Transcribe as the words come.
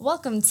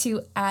Welcome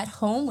to At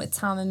Home with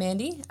Tom and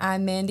Mandy.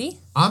 I'm Mandy.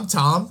 I'm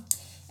Tom.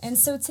 And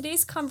so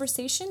today's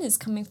conversation is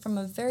coming from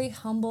a very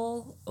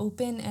humble,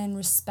 open, and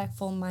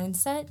respectful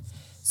mindset.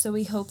 So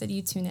we hope that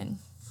you tune in.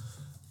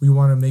 We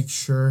want to make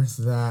sure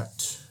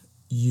that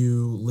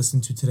you listen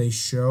to today's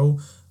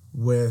show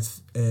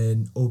with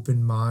an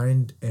open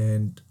mind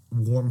and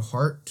warm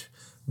heart.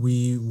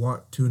 We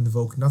want to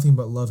invoke nothing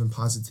but love and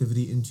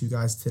positivity into you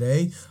guys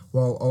today,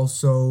 while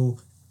also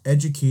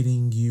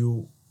educating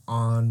you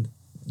on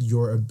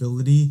your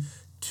ability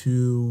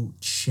to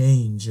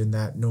change, and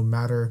that no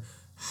matter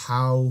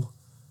how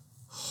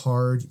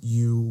hard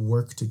you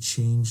work to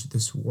change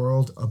this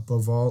world,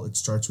 above all, it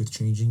starts with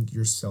changing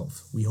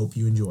yourself. We hope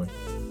you enjoy.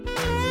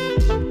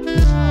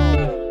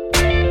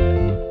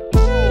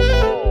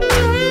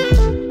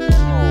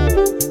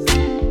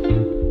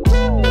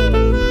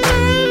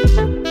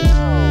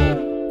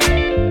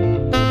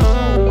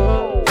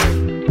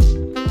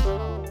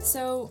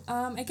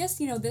 I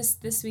guess,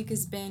 this week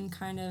has been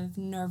kind of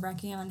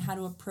nerve-wracking on how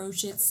to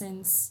approach it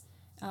since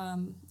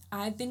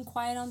I've been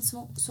quiet on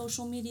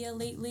social media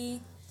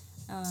lately.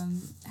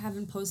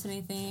 Haven't posted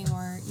anything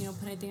or,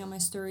 put anything on my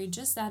story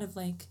just out of,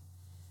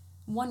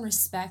 one,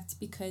 respect,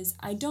 because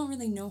I don't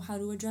really know how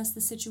to address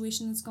the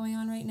situation that's going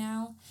on right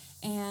now.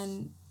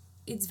 And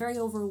it's very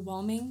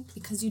overwhelming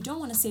because you don't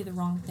want to say the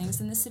wrong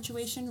things in this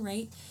situation,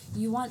 right?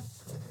 You want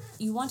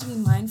to be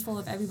mindful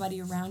of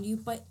everybody around you,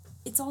 but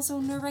it's also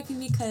nerve-wracking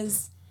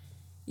because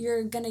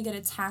you're going to get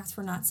attacked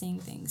for not saying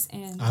things.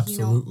 And,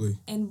 absolutely.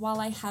 And while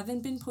I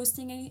haven't been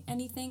posting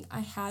anything,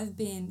 I have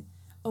been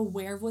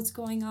aware of what's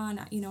going on.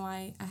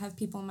 I have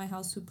people in my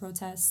house who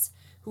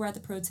are at the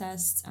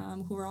protests,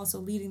 who are also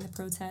leading the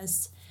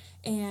protests.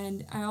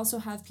 And I also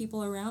have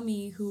people around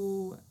me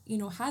who,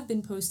 have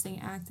been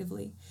posting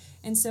actively.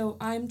 And so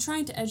I'm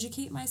trying to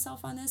educate myself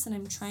on this, and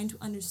I'm trying to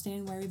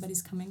understand where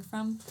everybody's coming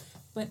from,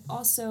 but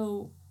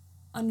also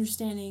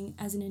understanding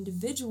as an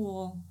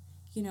individual,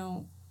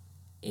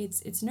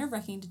 it's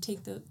nerve-wracking to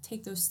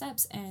take those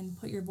steps and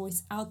put your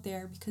voice out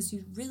there because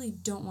you really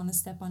don't want to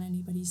step on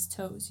anybody's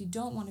toes. You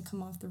don't want to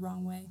come off the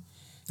wrong way.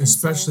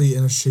 Especially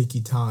in a shaky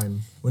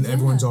time when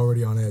everyone's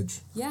already on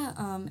edge. Yeah,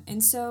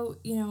 and so,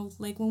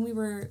 when we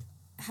were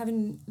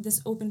having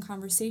this open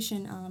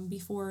conversation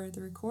before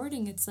the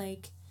recording, it's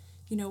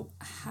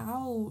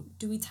how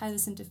do we tie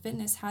this into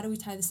fitness? How do we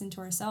tie this into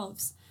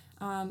ourselves?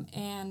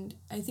 And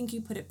I think you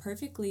put it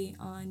perfectly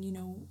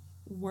on,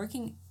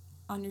 working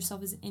on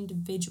yourself as an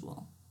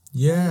individual.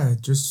 Yeah,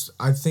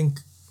 I think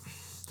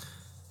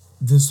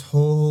this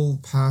whole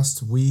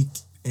past week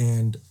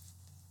and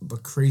the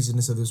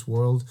craziness of this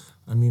world,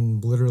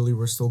 literally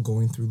we're still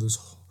going through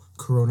this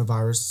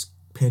coronavirus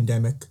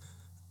pandemic,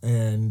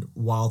 and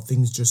while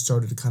things just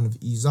started to kind of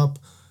ease up,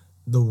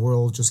 the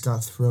world just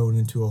got thrown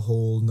into a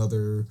whole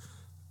nother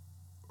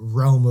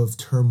realm of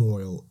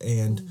turmoil,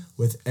 and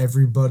with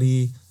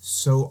everybody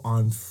so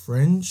on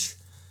fringe,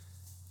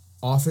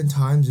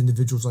 oftentimes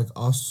individuals like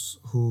us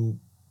who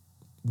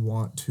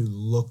want to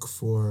look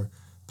for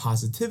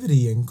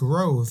positivity and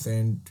growth,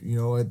 and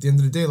at the end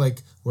of the day,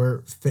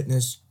 we're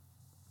fitness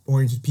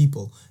oriented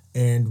people,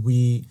 and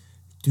we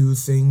do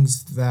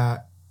things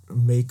that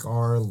make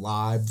our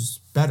lives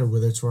better,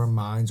 whether it's for our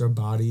minds, our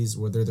bodies,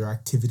 whether they're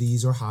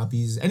activities or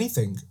hobbies,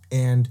 anything.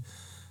 And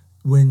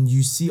when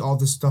you see all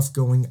this stuff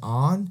going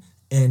on,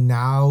 and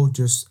now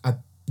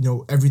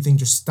everything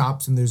just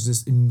stops and there's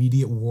this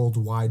immediate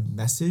worldwide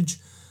message,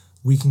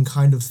 we can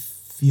kind of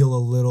feel a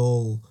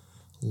little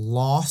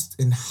lost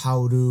in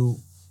how to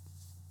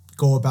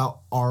go about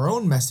our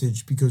own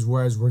message, because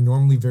whereas we're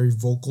normally very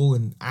vocal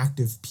and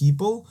active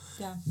people,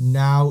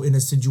 now in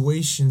a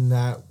situation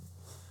that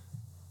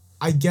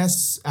I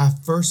guess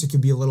at first it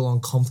could be a little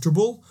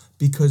uncomfortable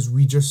because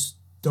we just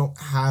don't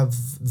have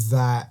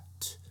that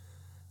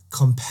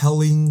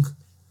compelling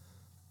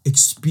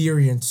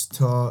experience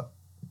to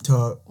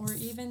or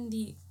even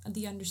the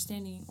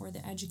understanding or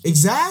the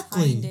education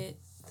behind it.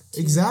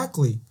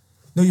 Exactly.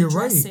 No, you're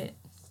right. It.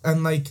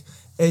 And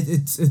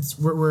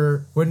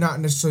we're not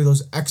necessarily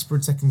those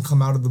experts that can come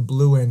out of the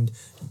blue and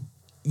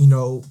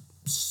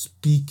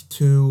speak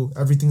to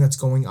everything that's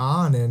going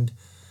on. And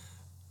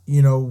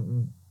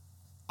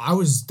I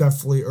was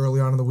definitely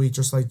early on in the week,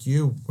 just like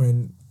you,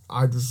 when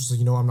I was just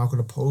I'm not going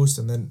to post,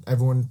 and then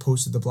everyone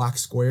posted the black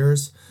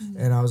squares,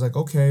 and I was like,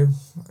 okay,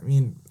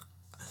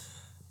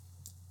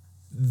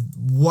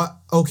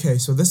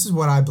 so this is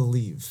what I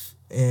believe,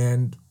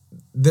 and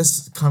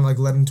this kind of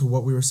led into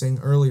what we were saying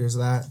earlier, is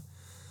that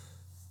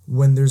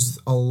when there's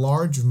a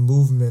large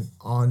movement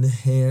on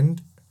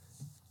hand,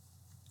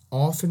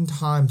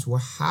 oftentimes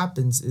what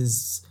happens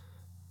is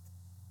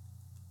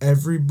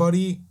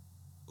everybody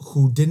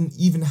who didn't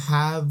even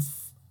have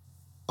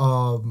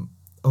a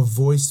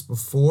voice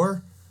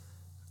before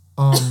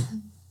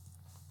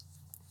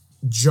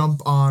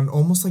jump on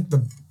almost like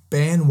the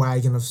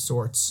bandwagon of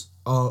sorts,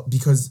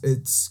 because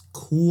it's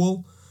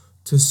cool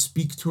to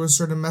speak to a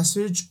certain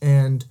message.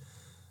 And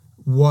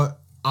what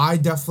I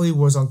definitely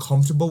was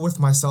uncomfortable with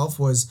myself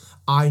was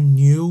I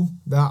knew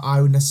that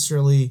I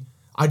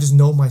just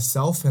know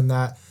myself, and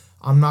that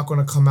I'm not going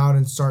to come out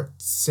and start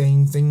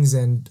saying things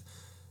and,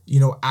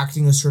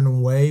 acting a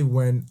certain way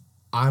when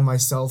I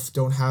myself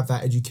don't have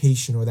that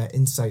education or that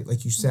insight,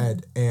 like you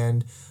said.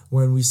 And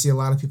when we see a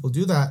lot of people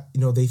do that,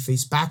 they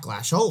face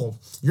backlash. Oh,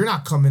 you're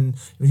not coming.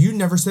 You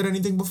never said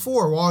anything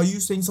before. Well, are you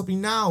saying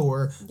something now?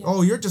 Or,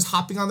 oh, you're just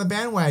hopping on the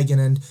bandwagon.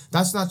 And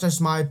that's not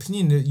just my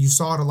opinion. You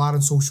saw it a lot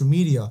on social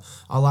media.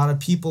 A lot of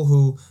people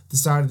who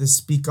decided to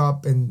speak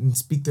up and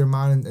speak their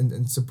mind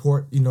and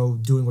support,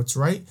 doing what's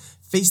right,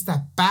 face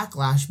that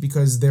backlash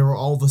because they were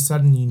all of a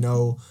sudden,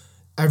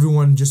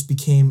 everyone just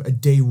became a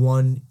day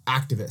one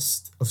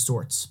activist of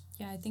sorts.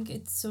 Yeah, I think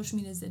social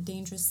media is a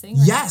dangerous thing.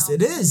 Yes,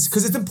 it is,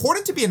 because it's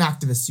important to be an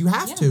activist. You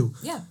have to.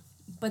 Yeah,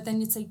 but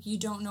then it's like you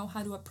don't know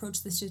how to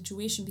approach the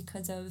situation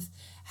because of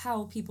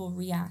how people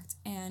react.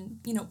 And,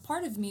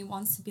 part of me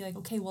wants to be like,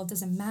 okay, well, it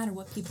doesn't matter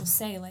what people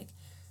say. Like,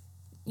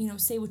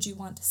 say what you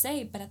want to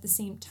say. But at the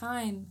same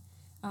time,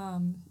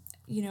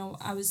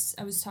 I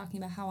was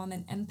talking about how I'm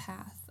an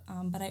empath.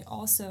 But I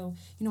also,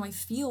 I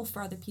feel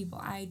for other people.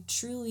 I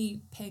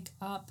truly pick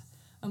up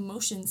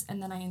emotions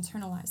and then I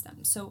internalize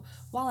them. So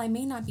while I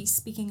may not be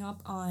speaking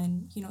up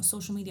on,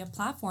 social media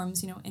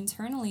platforms,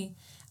 internally,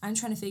 I'm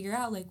trying to figure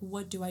out, like,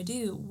 what do I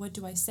do? What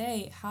do I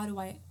say? How do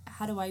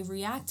I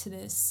react to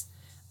this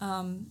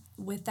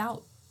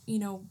without,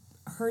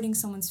 hurting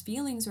someone's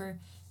feelings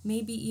or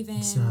maybe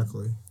even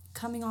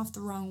coming off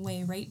the wrong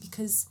way, right?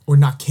 Because or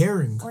not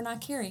caring.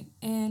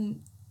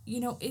 And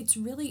it's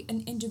really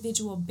an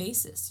individual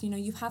basis.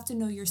 You have to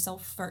know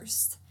yourself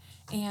first.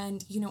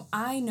 And,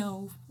 I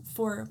know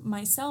for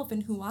myself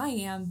and who I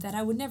am that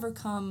I would never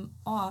come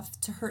off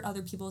to hurt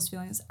other people's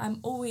feelings. I'm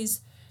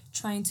always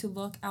trying to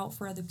look out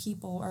for other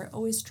people or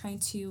always trying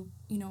to,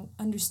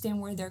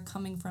 understand where they're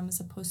coming from as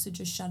opposed to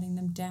just shutting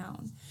them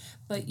down.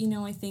 But,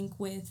 I think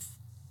with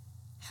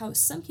how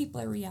some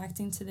people are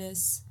reacting to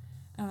this,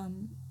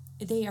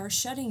 they are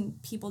shutting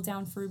people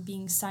down for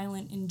being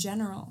silent in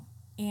general.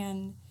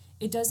 And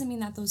it doesn't mean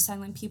that those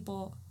silent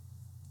people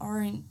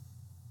aren't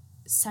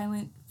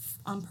silent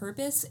on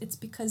purpose. It's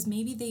because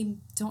maybe they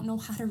don't know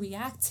how to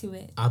react to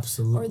it.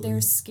 Absolutely. Or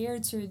they're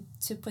scared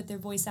to put their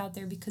voice out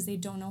there because they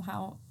don't know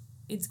how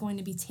it's going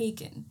to be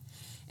taken.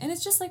 And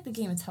it's just like the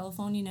game of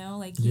telephone,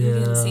 like you're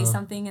going to say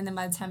something and then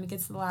by the time it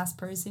gets to the last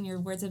person, your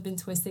words have been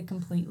twisted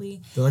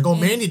completely. They're like,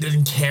 Mandy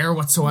didn't care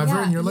whatsoever.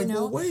 And you're like,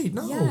 well, wait,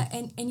 no. Yeah,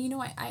 and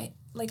I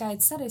like I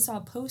had said, I saw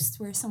a post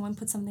where someone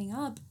put something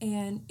up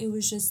and it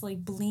was just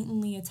like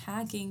blatantly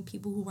attacking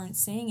people who weren't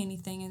saying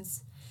anything.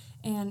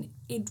 And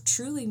it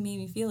truly made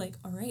me feel like,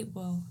 all right,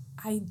 well,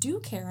 I do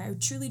care. I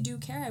truly do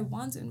care. I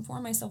want to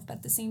inform myself, but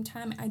at the same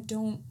time, I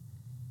don't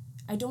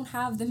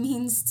have the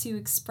means to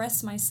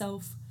express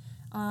myself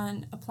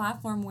on a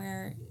platform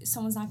where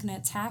someone's not going to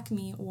attack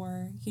me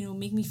or,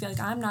 make me feel like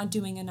I'm not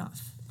doing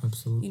enough.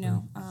 Absolutely.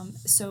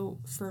 So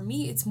for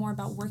me, it's more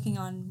about working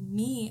on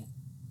me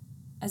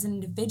as an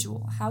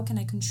individual. How can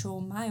I control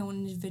my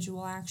own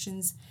individual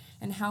actions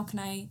and how can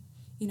I,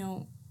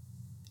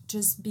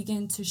 just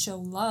begin to show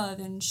love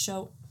and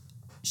show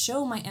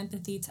my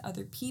empathy to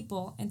other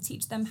people and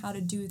teach them how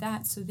to do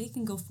that so they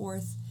can go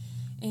forth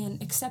in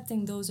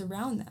accepting those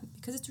around them,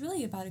 because it's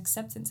really about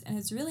acceptance and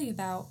it's really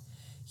about,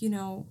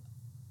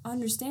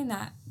 understand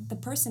that the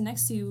person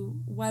next to you,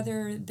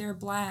 whether they're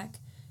Black,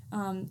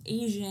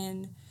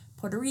 Asian,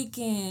 Puerto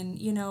Rican,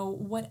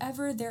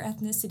 whatever their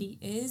ethnicity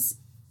is,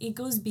 it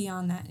goes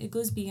beyond that. It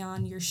goes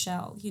beyond your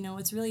shell.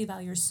 It's really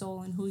about your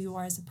soul and who you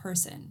are as a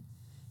person.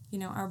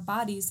 Our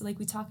bodies, like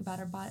we talk about,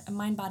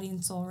 mind, body,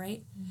 and soul,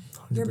 right?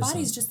 100%. Your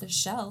body is just a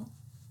shell,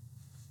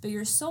 but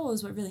your soul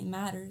is what really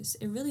matters.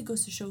 It really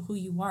goes to show who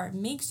you are. It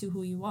makes you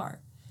who you are.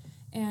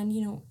 And,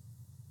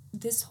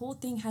 this whole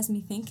thing has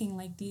me thinking,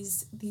 like,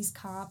 these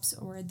cops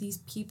or these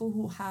people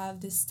who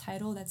have this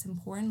title that's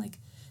important, like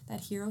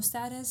that hero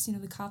status,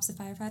 the cops, the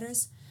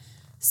firefighters,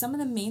 some of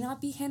them may not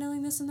be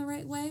handling this in the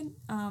right way,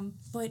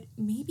 but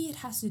maybe it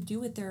has to do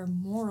with their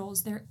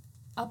morals, their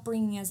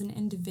upbringing as an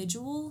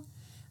individual.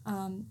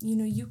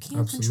 You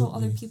can't control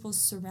other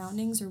people's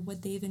surroundings or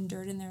what they've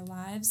endured in their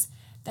lives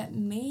that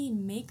may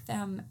make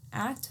them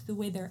act the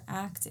way they're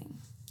acting.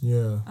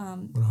 Yeah,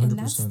 100%. And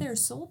that's their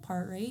soul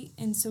part, right?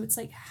 And so it's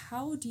like,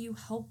 how do you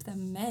help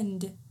them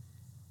mend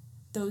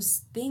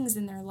those things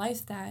in their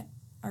life that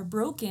are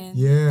broken,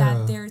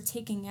 that they're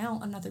taking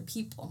out on other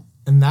people?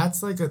 And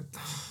that's like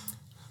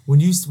when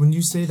you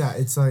say that,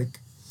 it's like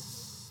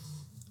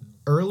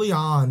early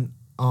on,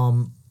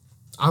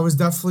 I was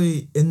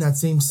definitely in that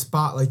same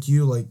spot like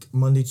you, like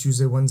Monday,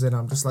 Tuesday, Wednesday, and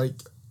I'm just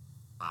like,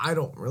 I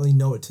don't really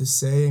know what to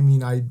say. I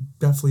mean, I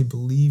definitely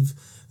believe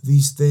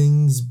these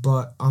things,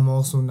 but I'm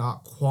also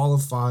not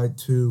qualified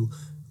to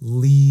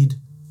lead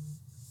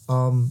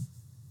a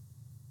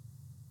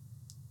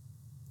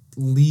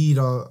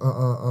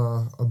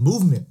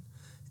movement.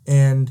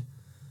 And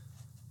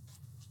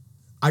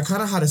I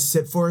kind of had to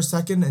sit for a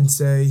second and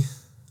say,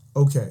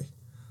 okay,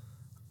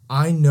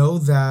 I know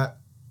that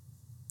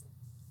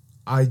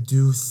I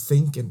do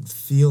think and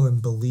feel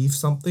and believe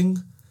something,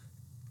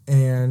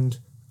 and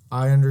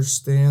I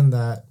understand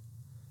that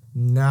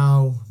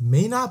now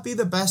may not be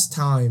the best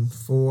time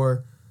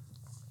for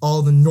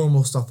all the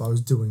normal stuff I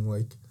was doing.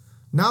 Like,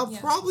 now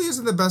probably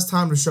isn't the best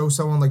time to show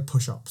someone, like,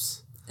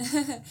 push-ups.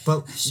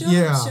 But,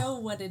 show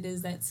what it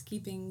is that's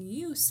keeping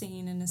you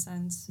sane, in a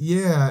sense.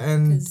 Yeah,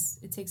 and... because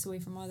it takes away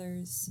from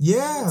others.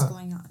 Yeah. What's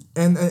going on.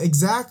 And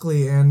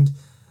exactly, and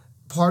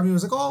part of me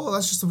was like, oh, well,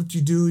 that's just what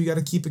you do. You got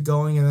to keep it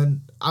going. And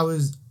then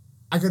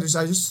I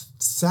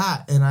just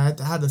sat, and I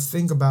had to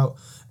think about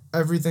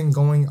everything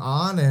going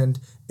on, and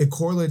it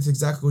correlates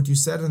exactly what you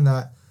said, in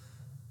that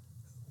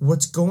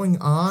what's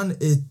going on,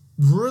 it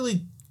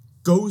really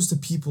goes to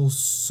people's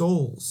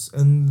souls,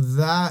 and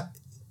that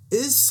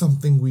is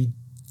something we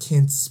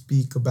can't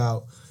speak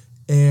about.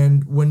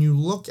 And when you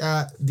look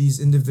at these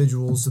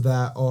individuals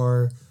that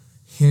are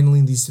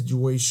handling these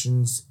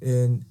situations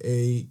in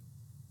a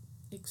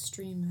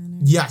extreme manner,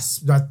 yes,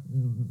 that,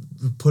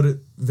 put it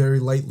very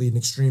lightly, an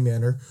extreme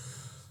manner,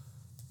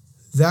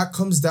 that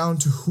comes down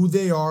to who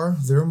they are,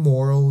 their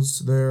morals,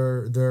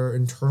 their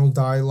internal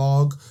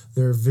dialogue,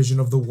 their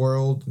vision of the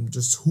world, and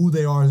just who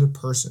they are as a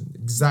person.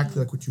 Exactly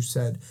like what you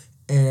said.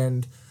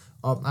 And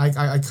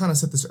I kind of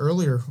said this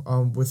earlier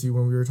with you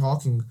when we were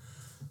talking.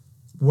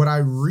 What I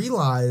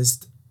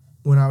realized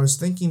when I was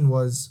thinking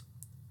was,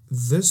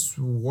 this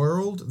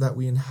world that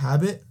we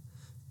inhabit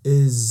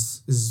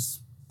is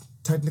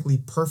technically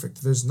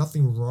perfect. There's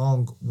nothing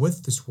wrong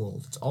with this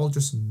world. It's all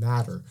just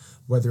matter.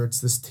 Whether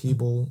it's this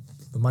table,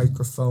 the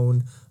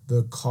microphone,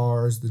 the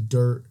cars, the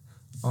dirt,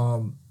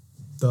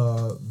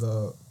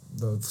 the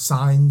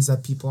signs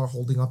that people are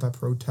holding up at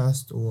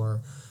protest,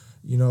 or,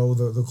 you know,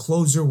 the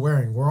clothes you're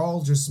wearing. We're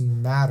all just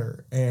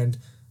matter. And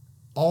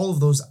all of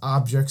those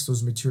objects,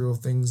 those material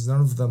things,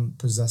 none of them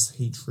possess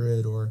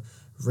hatred or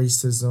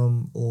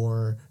racism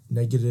or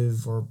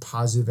negative or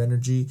positive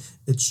energy.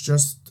 It's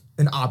just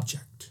an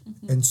object.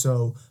 Mm-hmm. And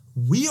so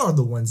we are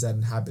the ones that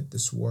inhabit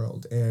this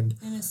world, and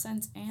in a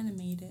sense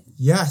animate it.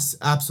 Yes,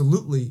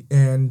 absolutely.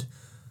 And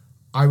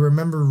I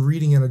remember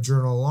reading in a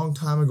journal a long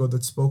time ago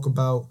that spoke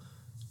about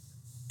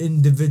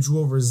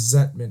individual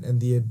resentment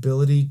and the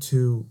ability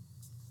to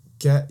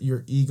get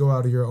your ego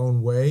out of your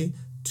own way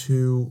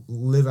to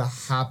live a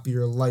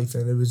happier life.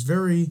 And it was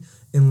very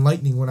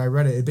enlightening when I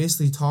read it. It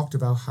basically talked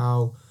about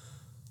how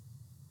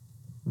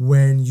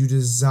when you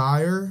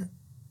desire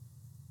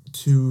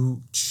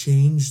to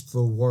change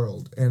the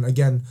world, and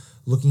again,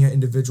 looking at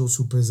individuals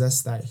who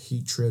possess that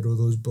hatred or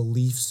those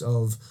beliefs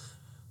of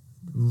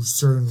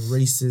certain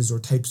races or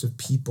types of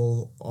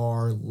people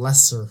are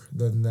lesser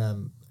than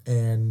them,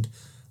 and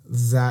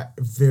that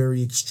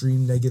very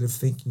extreme negative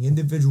thinking,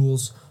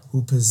 individuals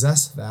who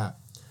possess that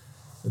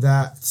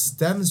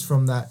stems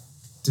from that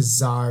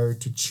desire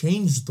to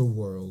change the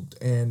world.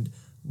 And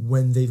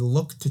when they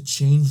look to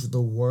change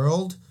the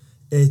world,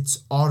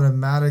 it's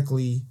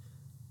automatically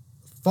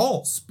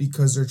false,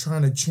 because they're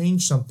trying to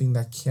change something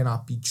that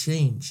cannot be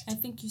changed. I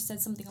think you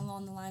said something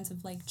along the lines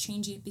of, like,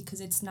 changing it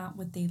because it's not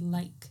what they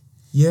like.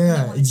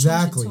 Yeah,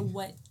 exactly. Change it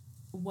to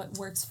what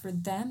works for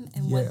them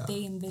and what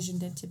they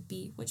envisioned it to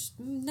be, which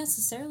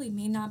necessarily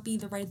may not be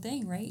the right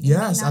thing, right?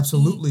 Yes,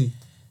 absolutely. Be,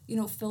 you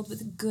know, filled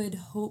with good,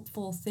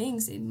 hopeful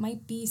things. It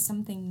might be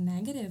something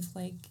negative,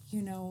 like,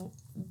 you know,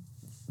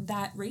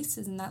 that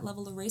racism, that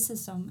level of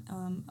racism,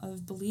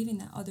 of believing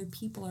that other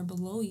people are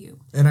below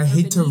you. And I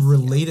hate to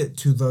relate it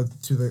to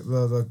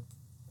the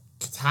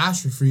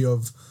catastrophe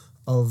of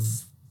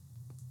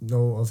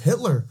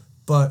Hitler,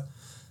 but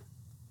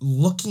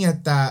looking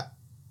at that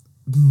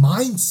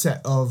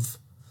mindset of,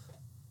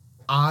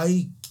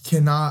 my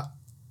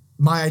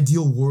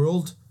ideal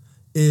world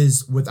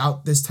is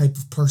without this type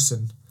of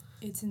person.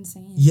 It's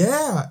insane.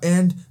 Yeah,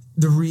 and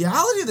the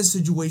reality of the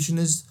situation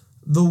is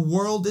the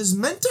world is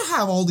meant to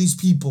have all these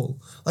people.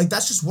 Like,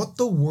 that's just what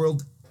the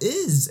world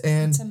is.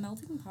 And it's a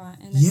melting pot,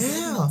 and it's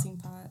a melting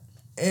pot.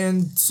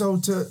 And so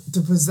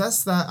to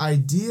possess that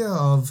idea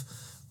of,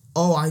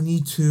 oh, I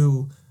need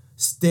to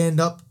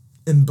stand up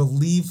and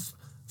believe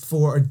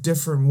for a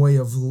different way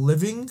of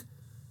living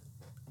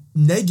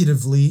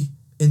negatively,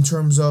 in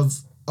terms of,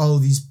 oh,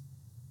 these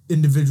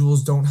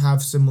individuals don't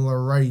have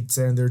similar rights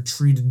and they're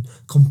treated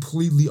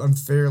completely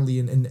unfairly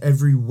in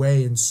every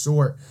way and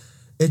sort.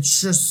 It's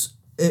just,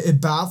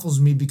 it baffles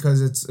me,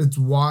 because it's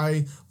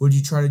why would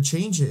you try to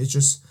change it? It's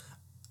just,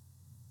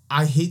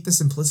 I hate the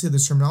simplicity of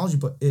this terminology,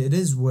 but it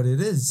is what it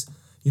is.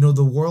 You know,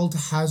 the world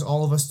has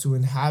all of us to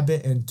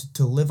inhabit and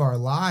to live our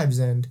lives.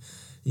 And,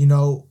 you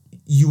know,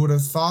 you would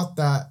have thought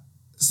that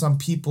some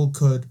people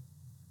could,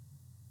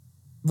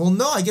 well,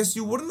 no, I guess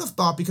you wouldn't have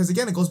thought, because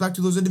again, it goes back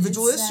to those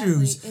individual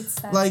issues. It's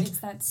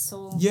that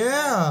soul.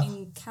 Yeah.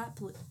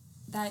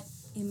 That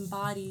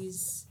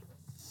embodies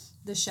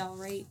the shell,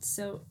 right?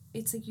 So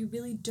it's like you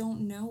really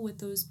don't know what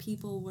those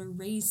people were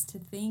raised to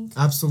think.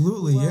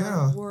 Absolutely,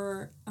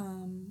 Were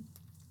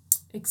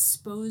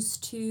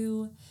exposed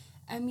to.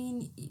 I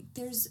mean,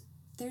 there's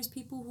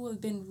people who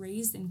have been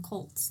raised in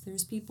cults.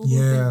 There's people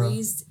who have been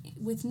raised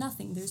with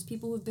nothing. There's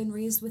people who have been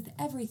raised with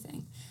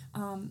everything.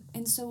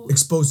 And so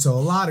exposed to a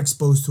lot,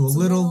 exposed to a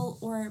little.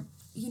 Or,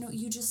 you know,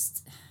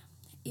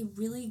 it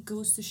really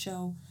goes to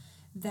show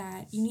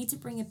that you need to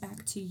bring it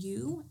back to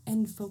you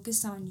and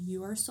focus on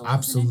yourself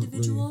Absolutely. as an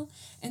individual.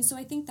 And so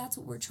I think that's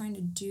what we're trying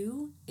to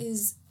do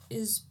is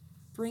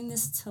bring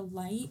this to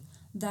light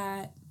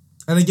that.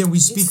 And again, we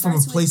speak from a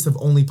place of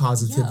only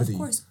positivity. Yeah, of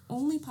course,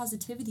 only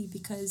positivity,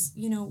 because,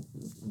 you know,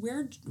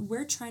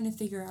 we're trying to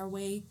figure our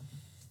way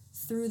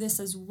through this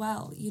as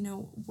well. You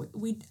know,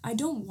 I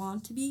don't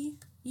want to be,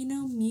 you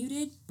know,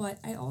 muted, but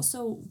I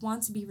also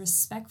want to be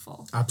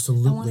respectful.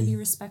 Absolutely. I want to be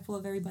respectful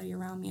of everybody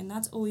around me, and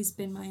that's always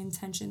been my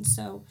intention.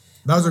 So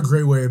that was a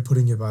great way of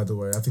putting it, by the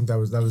way. I think that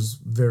was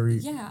very,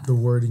 the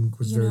wording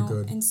was very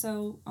good. And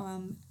so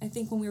I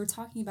think when we were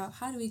talking about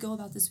how do we go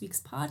about this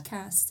week's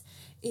podcast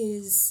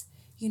is,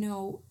 you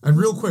know, and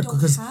real quick,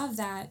 because have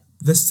that.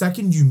 The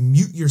second you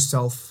mute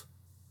yourself,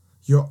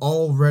 you're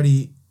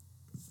already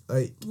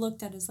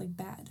looked at as like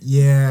bad.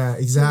 Yeah,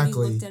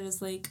 exactly. Looked at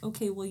as like,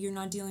 okay, well, you're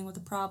not dealing with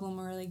the problem,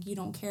 or like you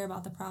don't care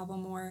about the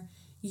problem, or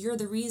you're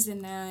the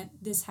reason that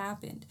this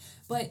happened.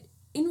 But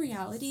in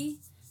reality,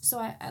 so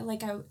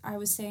I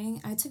was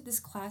saying, I took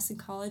this class in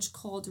college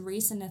called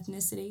Race and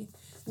Ethnicity,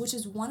 which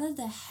is one of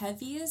the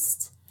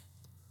heaviest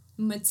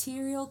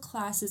material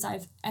classes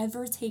I've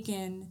ever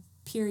taken,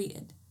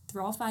 period,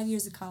 through all 5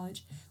 years of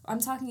college. I'm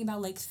talking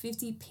about like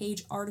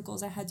 50-page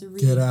articles I had to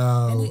read. Get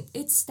out. And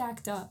it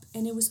stacked up.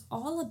 And it was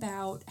all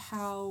about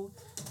how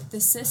the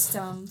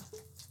system,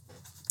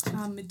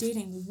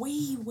 dating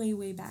way, way,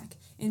 way back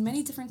in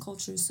many different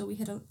cultures. So we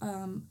hit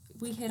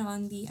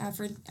on the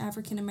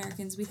African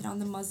Americans, we hit on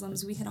the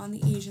Muslims, we hit on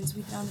the Asians,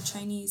 we hit on the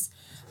Chinese.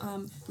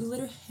 We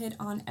literally hit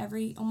on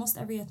almost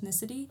every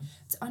ethnicity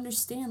to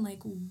understand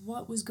like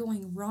what was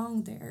going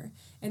wrong there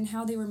and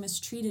how they were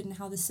mistreated and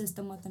how the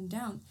system let them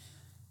down.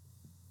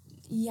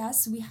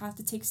 Yes, we have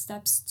to take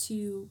steps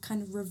to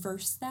kind of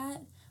reverse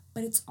that,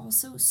 but it's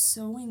also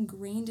so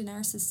ingrained in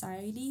our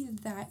society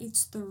that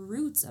it's the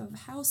roots of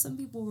how some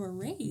people were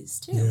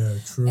raised, too. Yeah,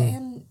 true.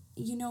 And,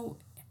 you know,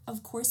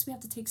 of course we have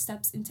to take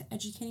steps into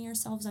educating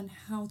ourselves on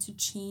how to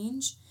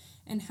change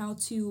and how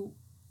to,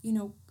 you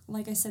know,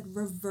 like I said,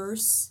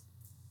 reverse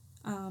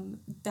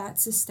that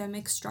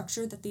systemic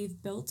structure that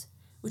they've built,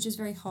 which is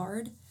very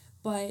hard.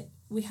 But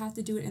we have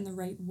to do it in the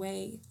right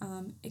way.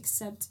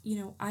 Except, you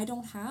know, I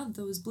don't have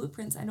those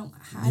blueprints. I don't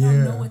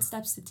know what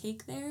steps to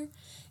take there.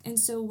 And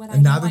so what I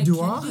know I can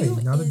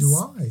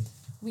do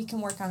we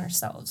can work on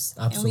ourselves.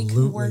 Absolutely. And we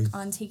can work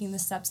on taking the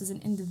steps as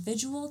an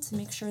individual to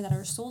make sure that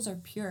our souls are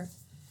pure,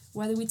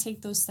 whether we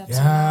take those steps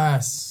or not.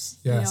 Yes.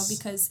 You know,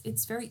 because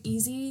it's very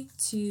easy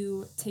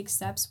to take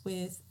steps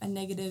with a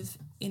negative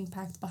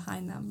impact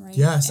behind them, right?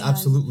 Yes, and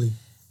absolutely.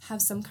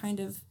 have some kind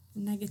of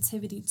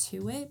negativity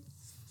to it.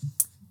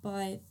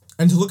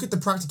 And to look at the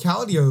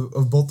practicality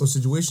of both those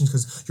situations,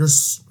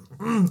 because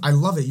I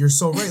love it. You're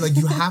so right. Like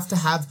you have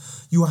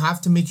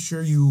to make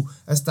sure you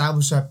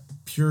establish that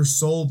pure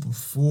soul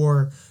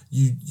before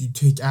you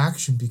take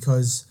action,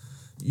 because,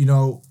 you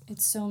know,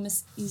 it's so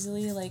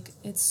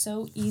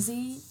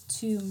easy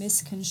to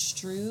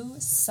misconstrue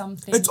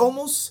something. It's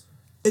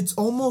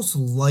almost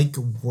like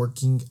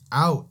working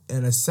out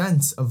in a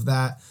sense of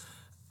that.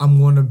 I'm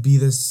going to be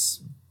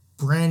this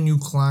brand new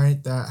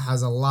client that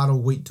has a lot of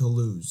weight to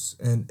lose.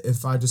 And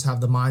if I just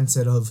have the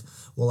mindset of,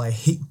 well, I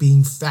hate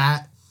being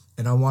fat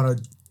and I want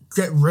to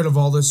get rid of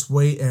all this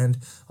weight and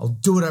I'll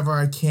do whatever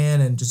I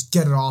can and just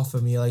get it off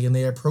of me. Like, and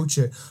they approach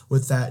it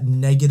with that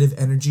negative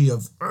energy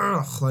of,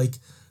 like,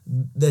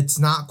 that's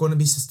not going to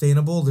be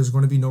sustainable. There's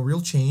going to be no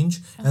real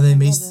change. And they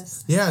may,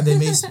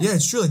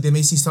 it's true. Like they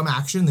may see some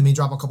action. They may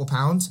drop a couple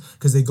pounds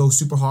because they go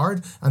super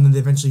hard and then they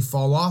eventually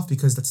fall off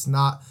because that's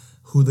not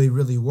who they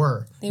really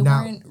were. They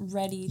weren't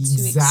ready to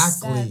accept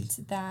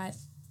that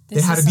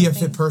they had to be a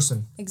fit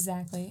person.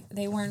 Exactly.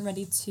 They weren't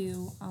ready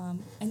to,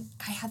 and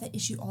I have that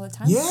issue all the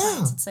time.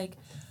 Yeah. It's like,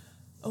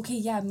 okay,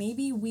 yeah,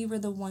 maybe we were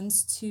the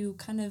ones to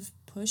kind of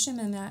push them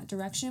in that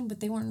direction, but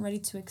they weren't ready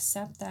to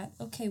accept that,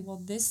 okay, well,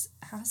 this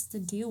has to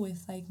deal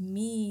with, like,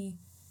 me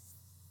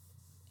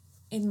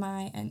in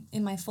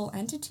my full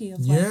entity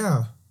of,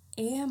 like,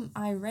 am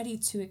I ready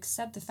to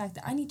accept the fact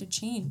that I need to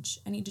change?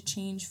 I need to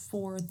change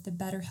for the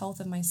better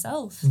health of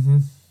myself. Mm-hmm.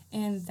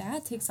 And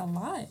that takes a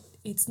lot.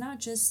 It's not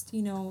just,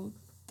 you know,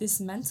 this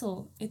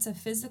mental, it's a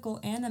physical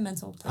and a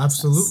mental process.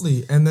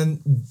 Absolutely. And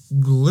then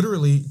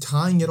literally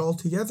tying it all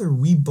together,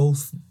 we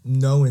both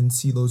know and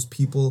see those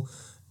people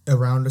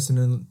around us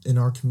and in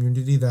our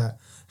community that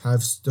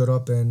have stood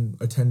up and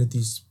attended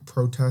these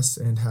protests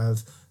and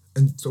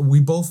so we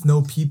both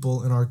know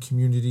people in our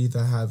community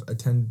that have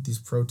attended these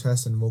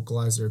protests and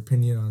vocalized their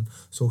opinion on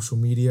social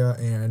media,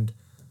 and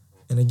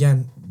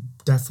again,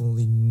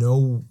 definitely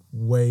no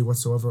way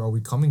whatsoever are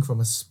we coming from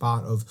a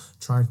spot of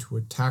trying to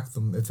attack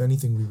them. If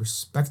anything, we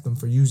respect them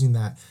for using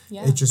that.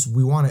 Yeah. It's just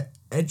we want to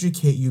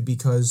educate you,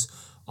 because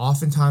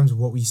oftentimes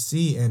what we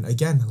see, and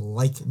again,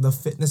 like the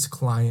fitness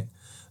client,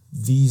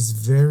 these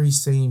very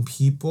same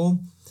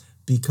people,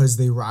 because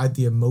they ride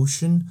the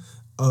emotion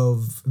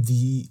of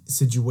the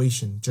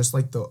situation, just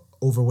like the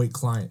overweight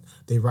client,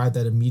 they ride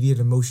that immediate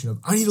emotion of,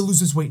 I need to lose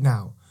this weight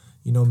now.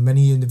 You know,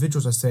 many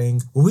individuals are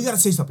saying, well, we got to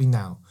say something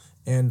now.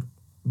 And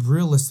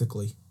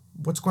realistically,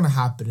 what's going to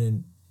happen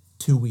in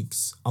 2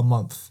 weeks, a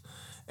month.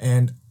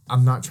 And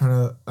I'm not trying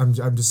to, I'm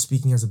just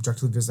speaking as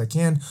objectively as I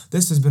can.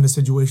 This has been a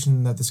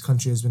situation that this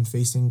country has been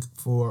facing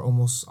for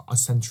almost a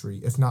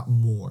century, if not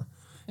more.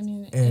 I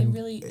mean, it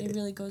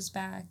really goes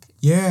back.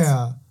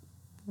 Yeah.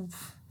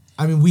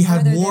 I mean, we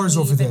had wars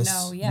over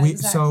this. Yeah,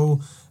 exactly.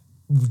 So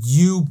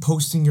you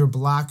posting your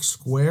black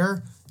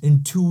square,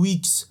 in 2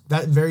 weeks,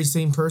 that very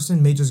same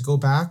person may just go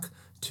back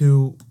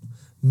to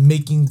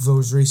making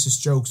those racist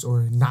jokes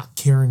or not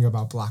caring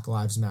about Black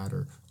Lives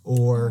Matter.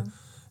 Or,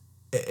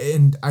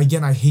 and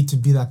again, I hate to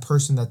be that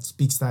person that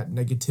speaks that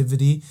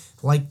negativity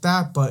like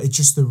that, but it's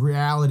just the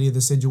reality of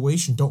the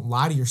situation. Don't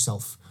lie to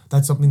yourself.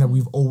 That's something that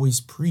we've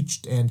always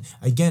preached. And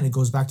again, it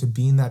goes back to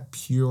being that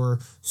pure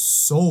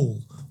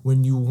soul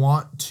when you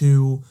want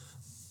to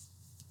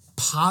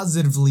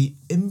positively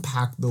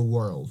impact the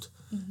world.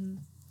 Mm-hmm.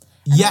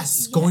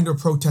 Yes, going to a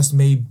protest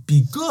may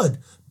be good,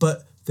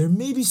 but there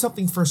may be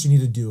something first you need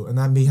to do, and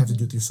that may have to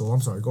do with your soul.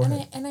 I'm sorry, go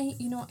ahead. And I,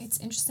 it's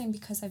interesting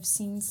because I've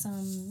seen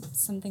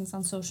some things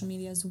on social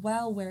media as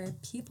well where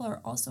people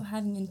are also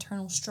having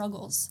internal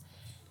struggles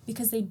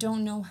because they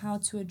don't know how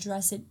to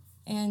address it.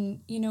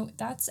 And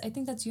I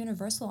think that's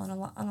universal on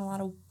a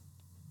lot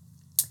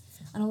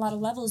of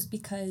levels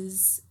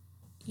because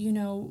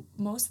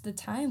most of the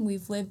time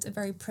we've lived a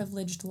very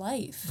privileged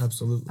life.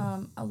 Absolutely.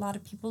 A lot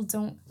of people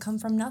don't come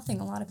from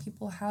nothing. A lot of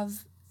people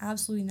have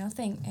absolutely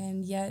nothing,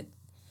 and yet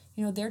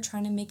they're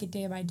trying to make it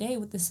day by day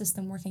with the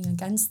system working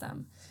against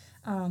them.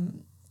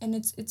 And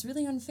it's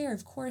really unfair,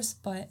 of course,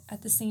 but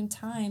at the same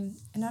time,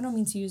 and I don't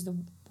mean to use the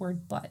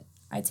word but,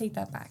 I take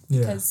that back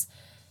because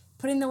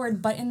putting the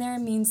word but in there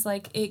means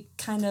like it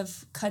kind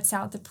of cuts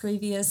out the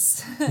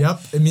previous. Yep,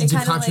 it means you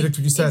contradict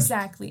what you said.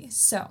 Exactly.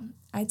 So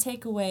I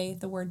take away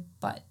the word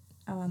but,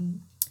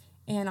 and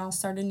I'll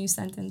start a new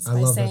sentence by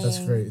saying. I love that.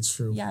 That's great. It's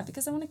true. Yeah,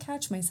 because I want to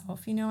catch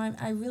myself.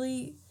 I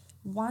really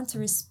want to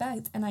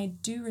respect, and I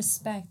do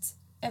respect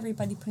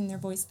everybody putting their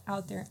voice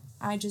out there.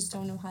 I just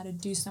don't know how to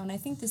do so, and I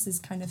think this is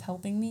kind of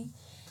helping me.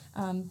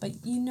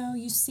 But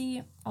you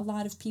see a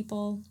lot of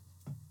people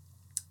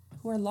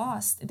who are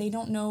lost. They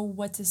don't know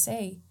what to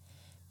say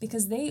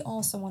because they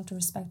also want to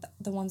respect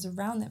the ones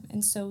around them,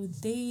 and so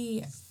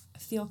they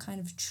feel kind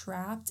of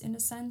trapped in a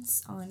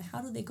sense on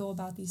how do they go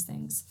about these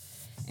things.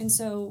 And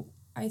so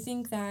I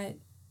think that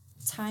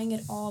tying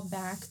it all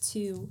back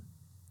to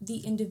the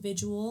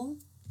individual,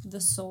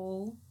 the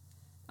soul,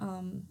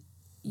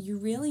 you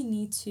really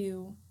need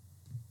to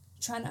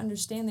try to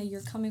understand that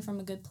you're coming from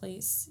a good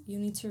place. You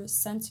need to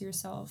center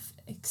yourself,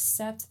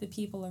 accept the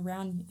people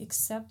around you,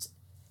 accept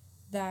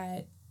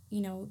that,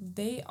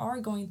 they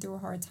are going through a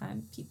hard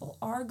time. People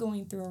are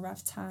going through a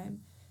rough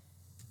time.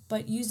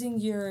 But using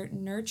your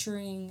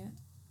nurturing,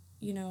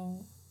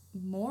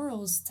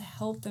 morals to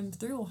help them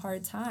through a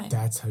hard time.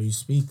 That's how you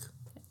speak.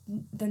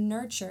 The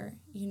nurture,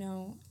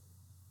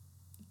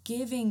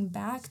 giving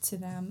back to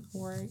them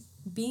or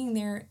being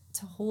there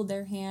to hold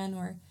their hand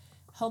or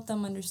help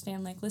them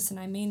understand, like, listen,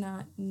 I may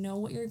not know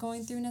what you're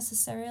going through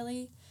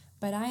necessarily,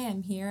 but I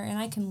am here and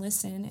I can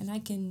listen and I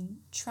can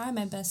try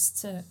my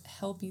best to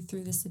help you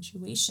through this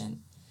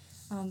situation.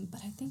 But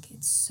I think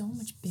it's so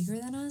much bigger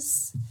than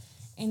us.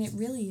 And it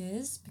really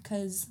is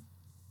because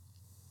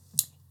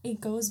it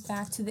goes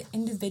back to the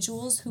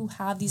individuals who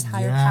have these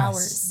higher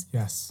powers.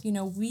 Yes.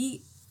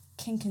 We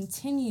can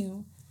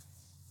continue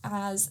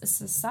as a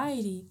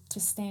society to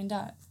stand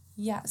up.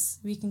 Yes,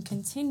 we can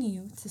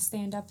continue to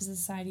stand up as a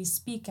society,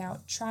 speak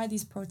out, try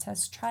these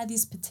protests, try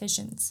these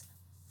petitions,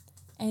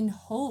 and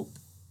hope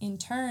in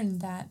turn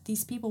that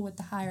these people with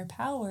the higher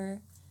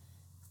power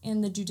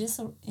in the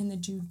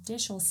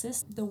judicial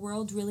system, the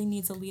world really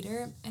needs a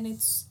leader, and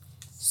it's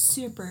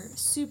super,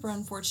 super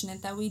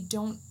unfortunate that we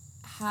don't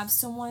have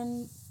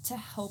someone to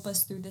help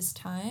us through this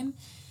time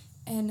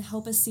and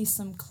help us see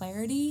some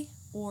clarity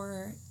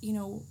or,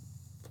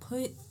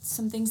 put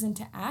some things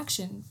into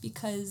action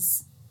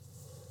because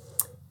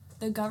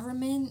the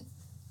government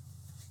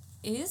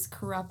is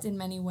corrupt in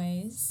many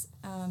ways,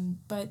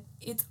 but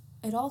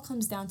it all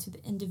comes down to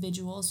the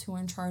individuals who are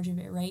in charge of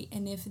it, right?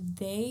 And if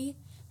they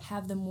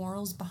have the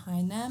morals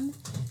behind them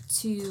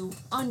to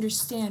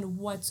understand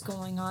what's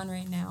going on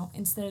right now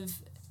instead of,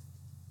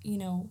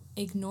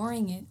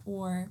 ignoring it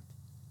or,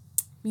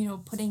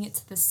 putting it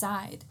to the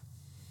side.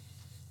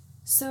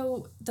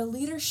 So the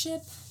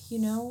leadership,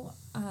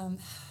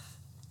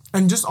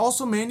 And just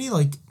also, Mandy,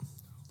 like,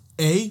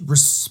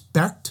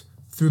 respect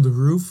through the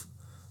roof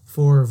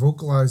for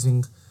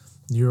vocalizing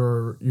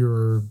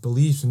your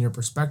beliefs and your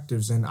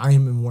perspectives, and I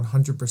am in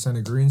 100%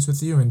 agreement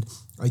with you. And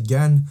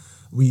again,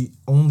 we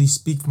only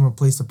speak from a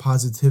place of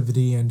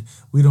positivity, and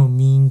we don't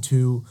mean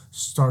to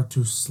start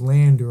to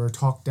slander or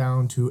talk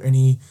down to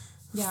any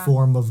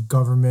form of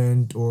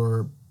government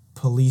or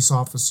police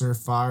officer,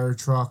 fire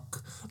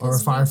truck, or a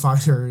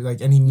firefighter,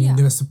 like any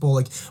municipal.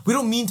 Like, we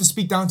don't mean to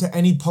speak down to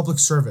any public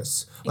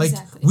service. Like,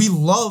 we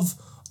love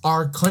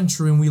our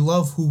country and we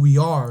love who we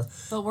are.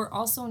 But we're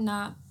also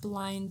not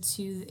blind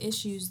to the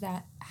issues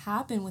that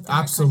happen within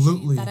Absolutely. our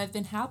country that have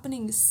been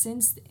happening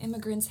since the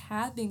immigrants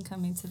have been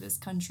coming to this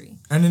country.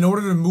 And in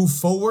order to move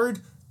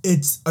forward,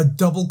 it's a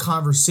double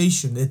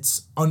conversation.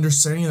 It's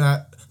understanding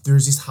that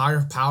there's these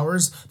higher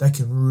powers that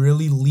can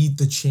really lead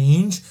the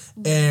change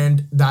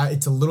and that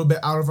it's a little bit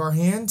out of our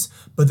hands.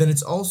 But then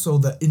it's also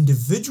the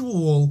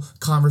individual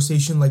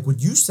conversation, like what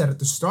you said at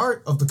the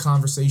start of the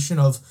conversation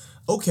of,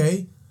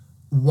 okay,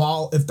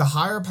 while if the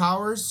higher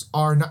powers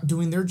are not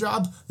doing their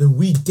job, then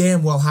we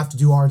damn well have to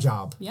do our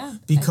job. Yeah.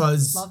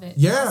 Because, I love it.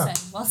 yeah,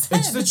 Well said.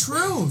 it's the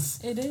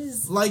truth. It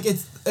is. Like,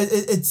 it's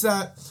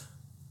that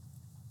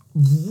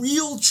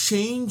real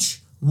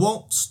change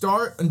won't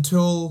start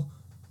until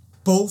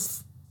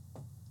both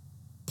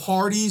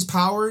powers,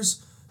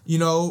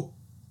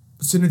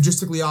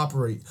 synergistically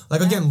operate.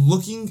 Like, again,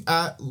 looking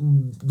at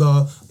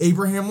the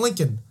Abraham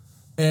Lincoln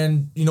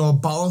and,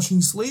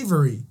 abolishing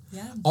slavery.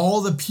 Yeah.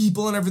 All the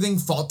people and everything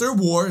fought their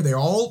war. They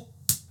all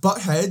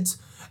butt heads.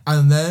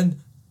 And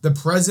then the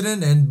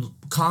president and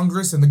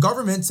Congress and the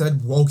government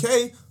said, well,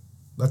 okay,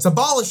 let's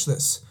abolish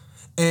this.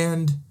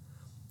 And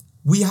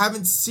we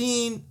haven't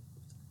seen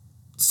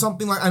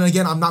something like, and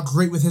again, I'm not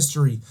great with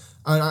history.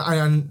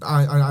 I'm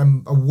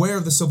aware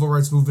of the civil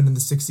rights movement in the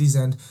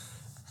 60s. And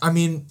I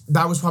mean,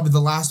 that was probably the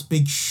last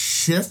big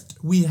shift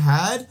we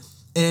had.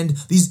 And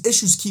these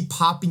issues keep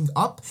popping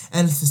up,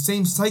 and it's the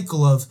same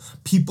cycle of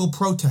people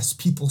protest,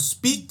 people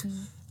speak,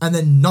 and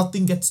then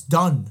nothing gets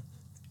done.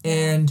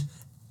 And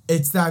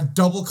it's that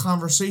double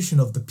conversation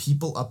of the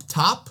people up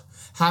top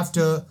have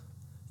to,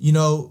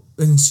 and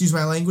excuse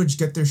my language,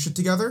 get their shit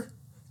together,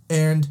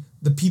 and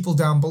the people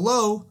down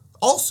below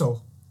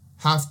also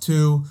have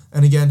to,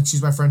 and again,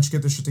 excuse my French,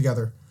 get their shit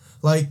together.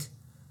 Like,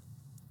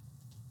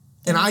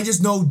 and I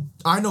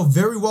know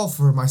very well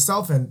for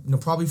myself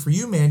and probably for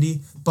you,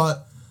 Mandy,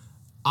 but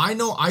I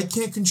know I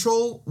can't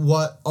control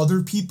what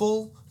other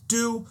people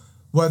do,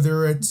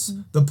 whether it's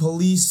the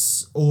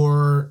police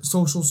or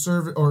social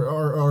service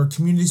or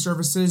community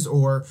services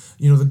or,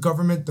 the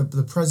government,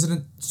 the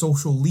president,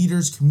 social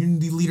leaders,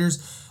 community leaders,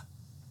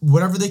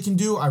 whatever they can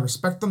do. I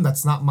respect them.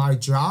 That's not my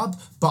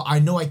job, but I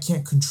know I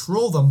can't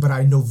control them, but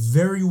I know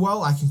very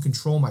well I can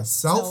control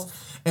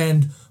myself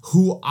and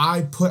who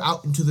I put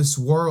out into this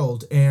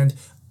world. And,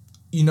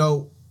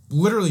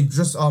 literally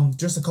just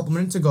a couple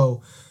minutes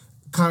ago,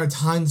 kind of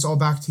tying this all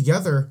back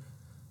together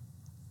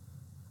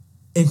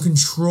and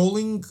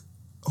controlling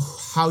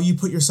how you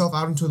put yourself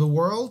out into the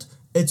world,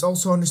 it's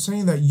also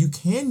understanding that you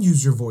can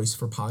use your voice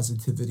for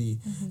positivity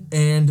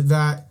and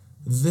that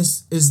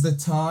this is the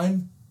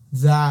time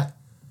that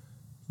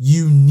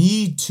you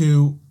need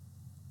to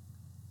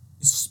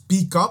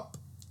speak up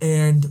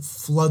and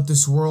flood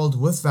this world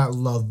with that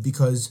love,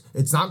 because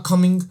it's not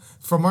coming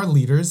from our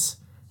leaders.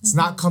 It's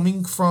not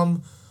coming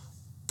from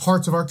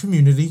parts of our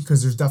community,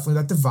 because there's definitely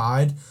that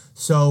divide.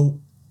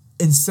 So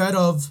instead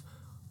of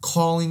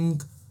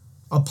calling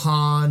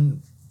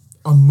upon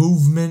a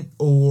movement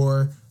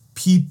or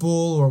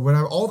people or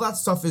whatever, all that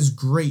stuff is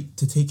great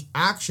to take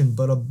action,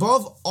 but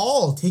above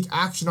all, take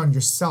action on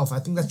yourself. I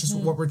think that's just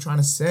what we're trying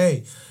to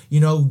say.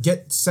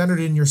 Get centered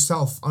in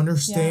yourself,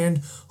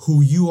 understand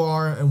who you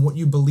are and what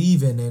you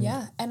believe in.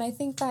 And I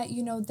think that,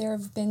 there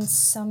have been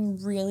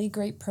some really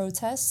great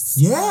protests.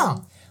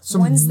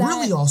 Some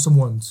really awesome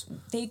ones.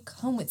 They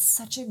come with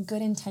such a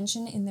good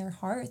intention in their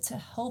heart to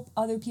help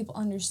other people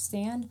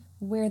understand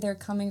where they're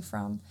coming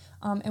from,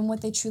 and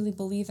what they truly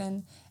believe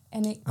in.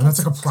 And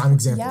that's like a prime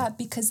example. Yeah,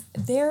 because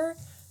they're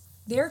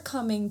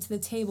coming to the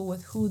table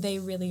with who they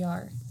really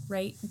are,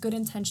 right? Good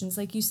intentions,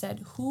 like you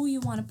said, who you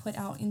want to put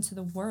out into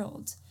the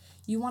world.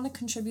 You want to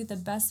contribute the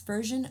best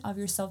version of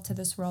yourself to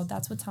this world.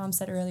 That's what Tom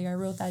said earlier. I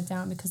wrote that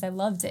down because I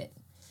loved it.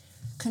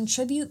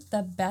 Contribute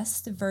the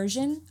best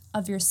version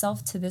of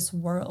yourself to this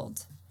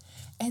world.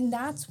 And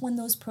that's when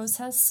those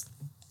protests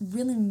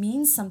really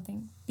mean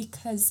something,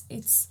 because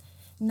it's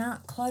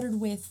not cluttered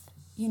with,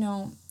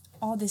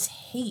 all this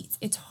hate.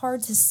 It's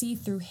hard to see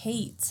through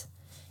hate.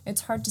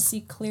 It's hard to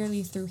see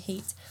clearly through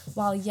hate.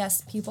 While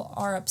yes, people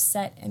are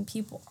upset and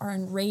people are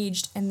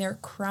enraged and they're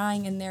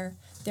crying and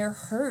they're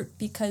hurt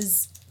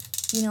because,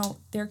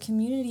 their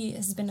community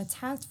has been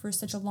attacked for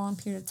such a long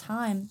period of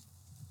time.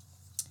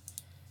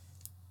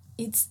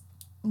 It's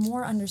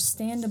more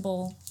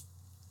understandable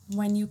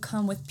when you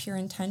come with pure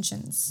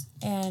intentions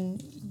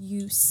and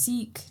you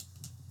seek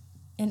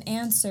an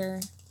answer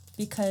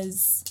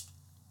because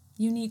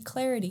you need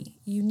clarity,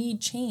 you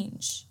need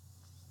change.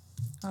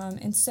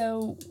 And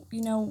so,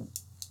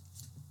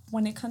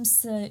 when it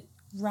comes to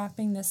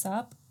wrapping this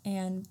up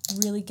and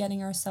really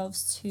getting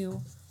ourselves to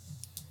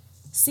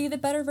see the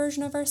better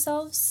version of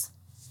ourselves,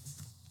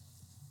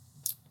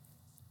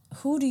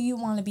 who do you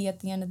want to be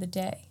at the end of the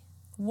day?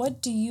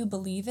 What do you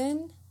believe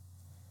in?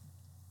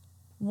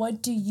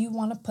 What do you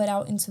want to put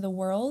out into the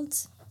world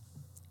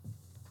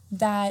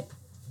that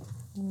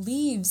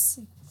leaves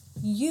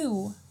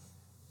you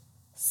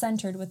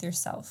centered with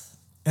yourself?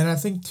 And I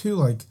think too,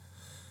 like,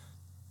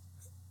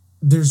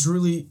 there's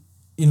really,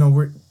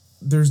 we're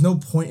there's no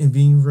point in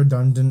being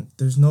redundant.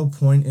 There's no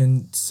point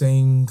in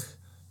saying,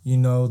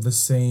 the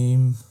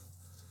same,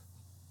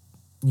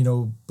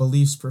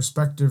 beliefs,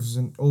 perspectives,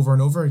 and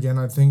over again.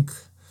 I think,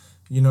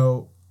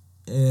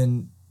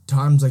 in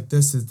times like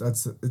this,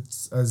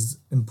 it's as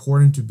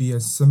important to be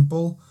as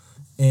simple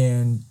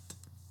and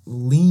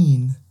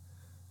lean,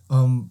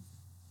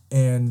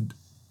 and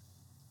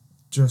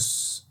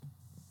just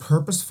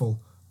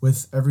purposeful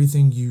with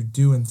everything you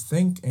do and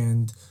think.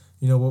 And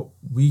what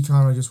we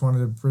kind of just wanted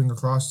to bring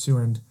across to,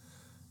 and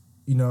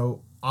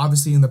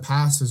obviously in the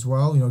past as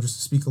well, just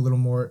to speak a little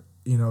more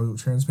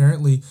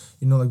transparently,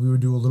 like we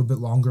would do a little bit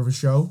longer of a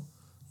show.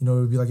 It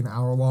would be like an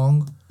hour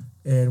long,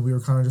 and we were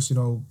kind of just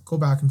go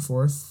back and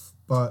forth.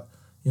 But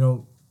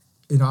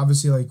and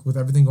obviously, like, with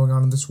everything going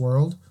on in this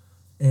world,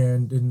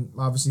 and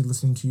obviously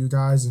listening to you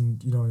guys,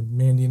 and and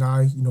Mandy and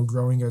I,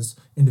 growing as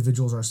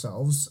individuals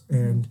ourselves,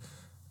 and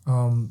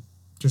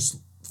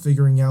just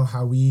figuring out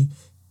how we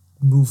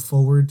move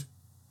forward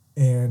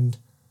and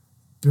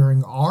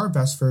bring our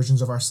best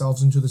versions of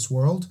ourselves into this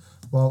world,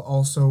 while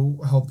also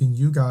helping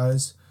you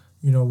guys.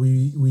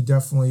 We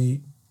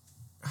definitely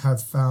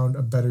have found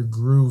a better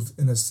groove,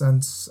 in a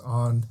sense,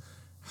 on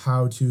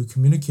how to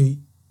communicate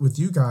with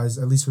you guys,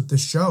 at least with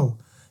this show.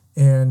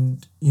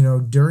 And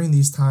during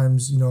these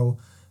times,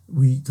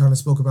 we kind of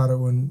spoke about it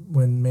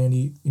when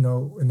Mandy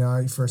and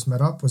I first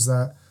met up, was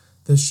that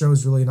this show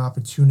is really an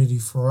opportunity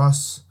for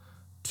us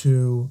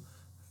to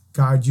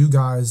guide you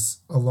guys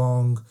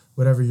along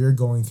whatever you're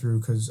going through.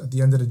 Because at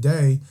the end of the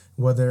day,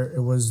 whether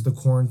it was the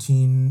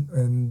quarantine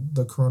and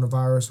the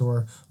coronavirus,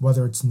 or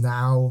whether it's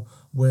now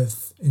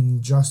with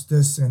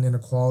injustice and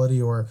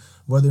inequality, or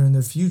whether in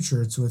the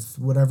future it's with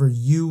whatever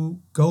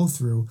you go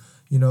through,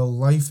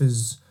 life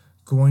is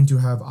going to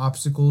have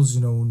obstacles,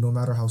 no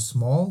matter how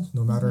small,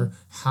 no matter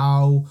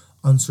how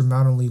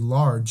unsurmountably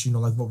large,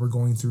 like what we're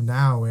going through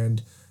now.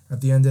 And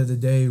at the end of the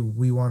day,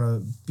 we want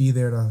to be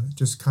there to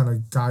just kind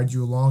of guide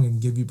you along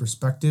and give you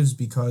perspectives,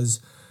 because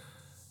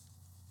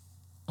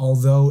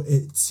although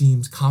it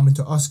seems common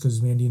to us,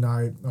 because Mandy and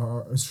I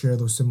share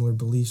those similar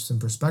beliefs and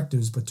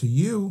perspectives, but to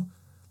you,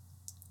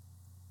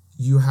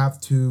 you have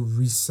to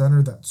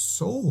recenter that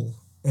soul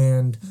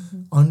and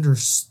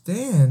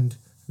understand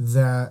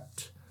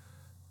that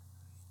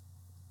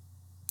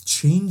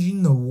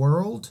changing the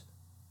world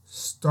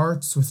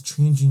starts with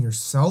changing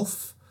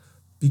yourself,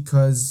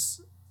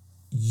 because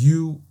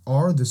you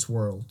are this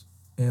world.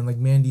 And like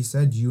Mandy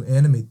said, you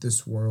animate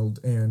this world.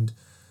 And,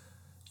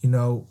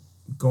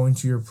 going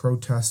to your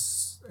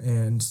protests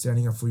and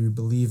standing up for what you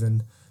believe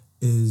in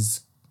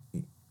is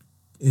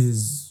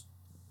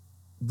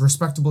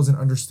respectable as an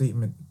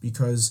understatement,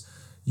 because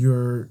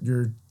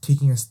you're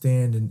taking a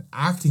stand and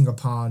acting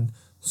upon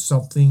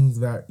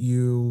something that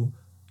you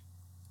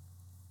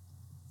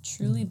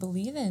truly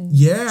believe in.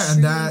 Yeah,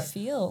 and that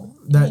feel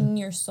that in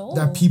your soul,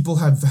 that people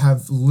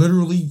have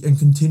literally and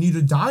continue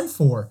to die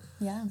for.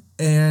 Yeah.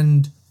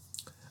 And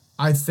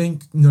I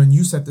think, and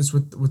you said this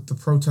with the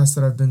protests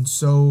that have been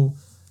so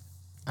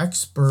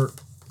expert,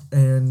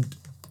 and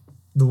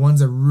the ones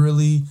that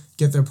really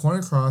get their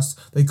point across,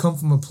 they come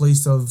from a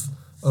place of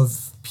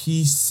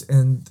peace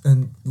and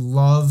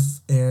love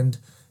and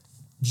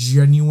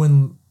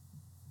genuine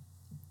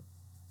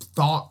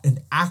thought and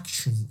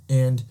action.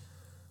 And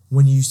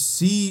when you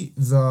see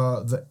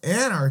the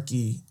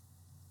anarchy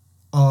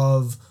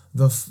of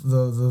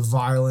the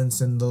violence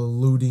and the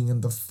looting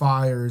and the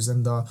fires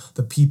and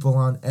the people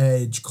on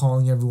edge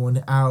calling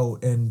everyone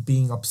out and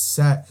being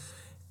upset,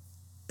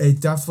 it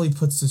definitely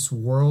puts this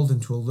world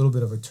into a little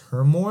bit of a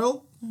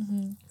turmoil.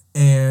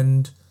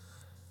 And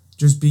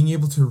just being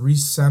able to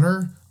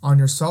recenter on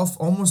yourself,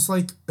 almost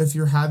like if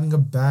you're having a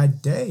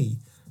bad day.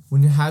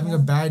 When you're having a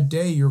bad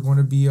day, you're going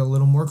to be a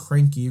little more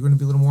cranky. You're going to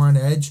be a little more on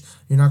edge.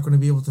 You're not going to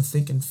be able to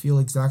think and feel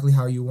exactly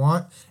how you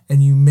want.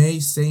 And you may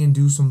say and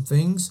do some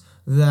things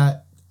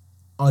that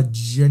a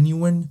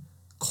genuine,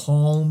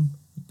 calm,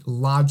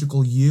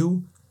 logical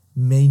you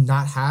may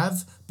not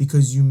have,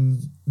 because you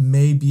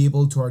may be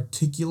able to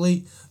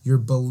articulate your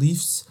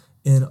beliefs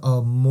in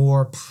a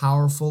more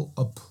powerful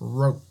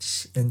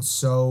approach. And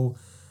so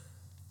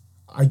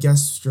I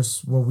guess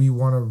just what we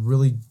want to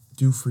really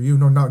do for you,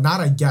 not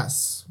I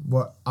guess,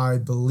 what I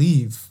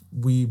believe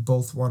we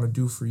both want to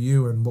do for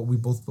you, and what we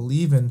both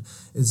believe in,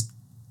 is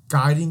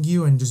guiding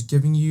you and just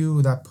giving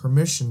you that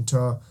permission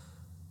to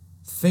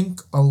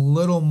think a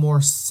little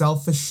more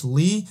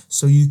selfishly,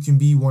 so you can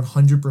be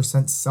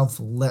 100%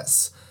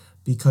 selfless.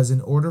 Because in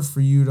order for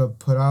you to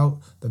put out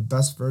the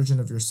best version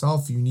of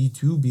yourself, you need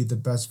to be the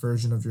best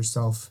version of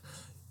yourself.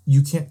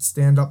 You can't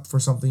stand up for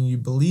something you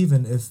believe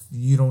in if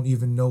you don't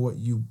even know what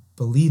you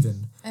believe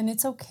in. And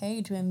it's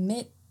okay to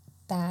admit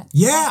that.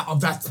 Yeah,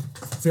 that's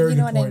very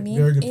good point. You know what I mean?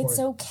 Very good it's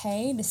point.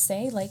 Okay to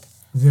say, like,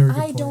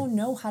 I don't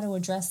know how to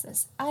address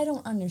this. I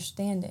don't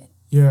understand it.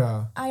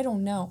 Yeah. I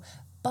don't know.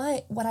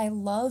 But what I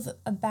love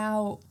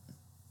about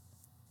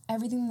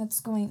everything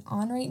that's going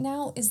on right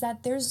now is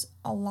that there's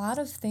a lot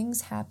of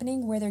things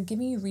happening where they're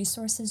giving you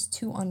resources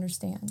to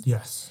understand.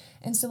 Yes.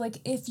 And so, like,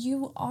 if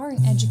you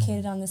aren't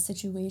educated on the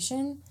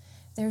situation,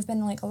 there have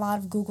been like a lot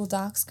of Google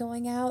Docs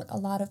going out, a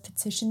lot of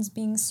petitions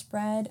being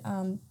spread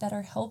that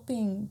are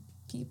helping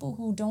people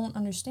who don't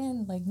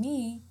understand, like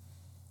me,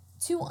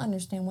 to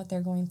understand what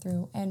they're going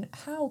through. And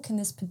how can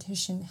this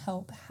petition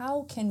help?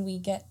 How can we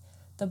get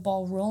the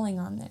ball rolling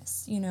on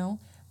this, you know?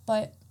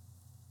 But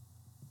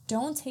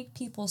don't take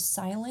people's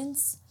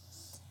silence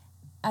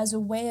as a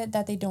way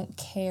that they don't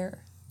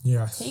care.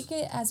 Yes. Take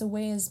it as a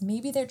way as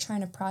maybe they're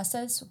trying to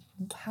process,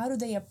 how do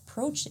they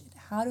approach it?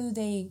 How do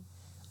they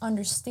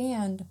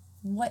understand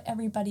what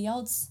everybody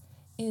else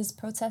is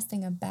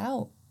protesting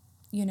about,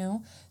 you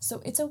know?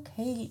 So it's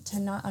okay to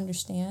not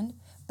understand,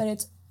 but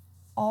it's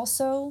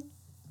also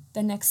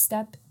the next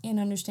step in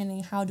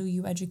understanding how do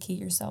you educate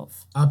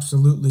yourself.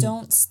 Absolutely.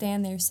 Don't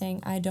stand there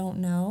saying, I don't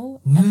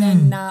know, and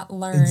then not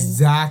learn.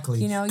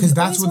 Exactly. You know, you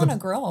always want to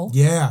grow.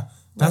 Yeah.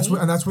 That's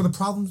right? That's where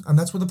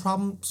the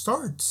problem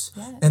starts.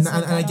 Yeah. And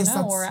like, I guess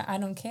that's, or I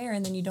don't care,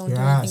 and then you don't do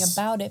anything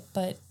about it.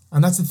 But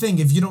and that's the thing.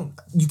 If you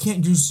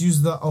can't just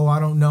use the I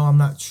don't know, I'm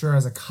not sure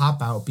as a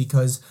cop out,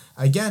 because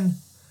again,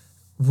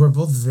 we're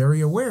both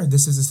very aware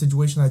this is a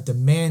situation that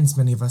demands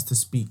many of us to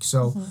speak.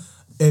 So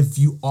if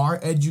you are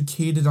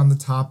educated on the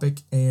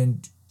topic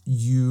and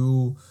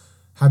you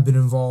have been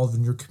involved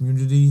in your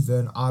community,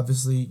 then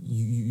obviously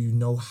you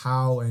know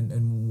how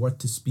and what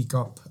to speak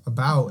up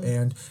about.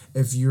 And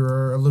if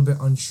you're a little bit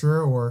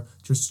unsure, or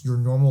just your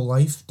normal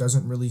life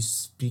doesn't really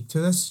speak to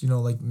this,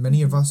 like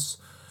many of us,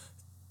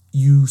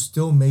 you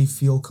still may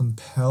feel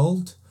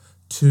compelled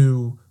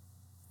to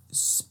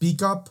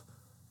speak up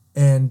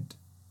and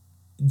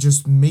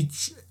just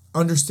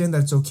understand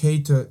that it's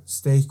okay to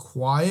stay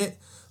quiet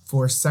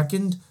for a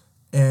second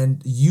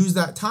and use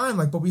that time,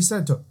 like what we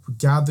said, to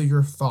gather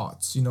your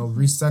thoughts,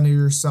 recenter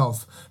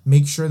yourself.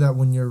 Make sure that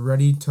when you're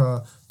ready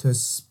to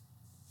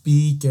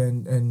speak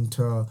and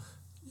to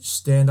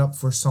stand up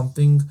for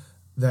something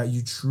that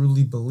you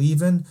truly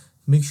believe in,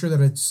 make sure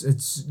that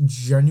it's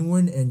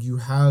genuine and you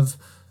have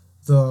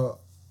the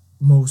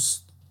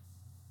most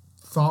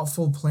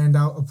thoughtful, planned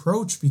out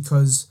approach.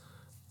 Because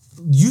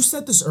you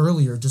said this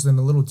earlier, just in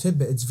a little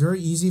tidbit, it's very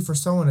easy for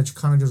someone to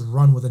kind of just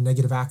run with a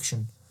negative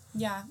action.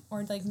 Yeah,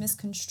 or like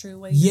misconstrue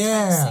what you're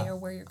trying to say or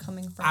where you're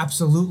coming from.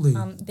 Absolutely.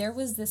 There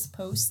was this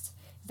post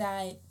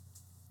that,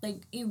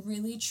 like, it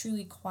really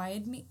truly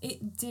quieted me.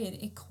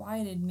 It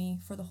quieted me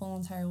for the whole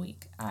entire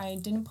week. I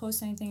didn't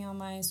post anything on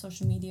my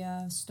social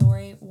media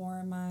story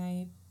or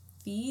my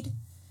feed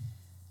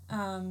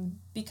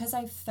because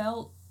I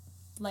felt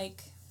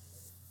like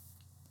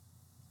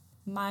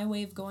my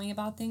way of going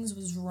about things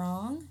was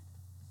wrong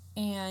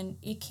and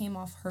it came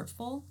off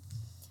hurtful.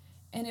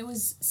 And it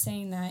was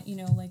saying that,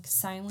 like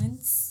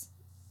silence,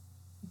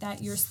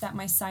 that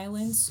my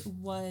silence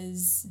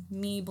was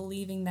me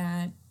believing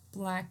that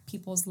Black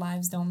people's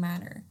lives don't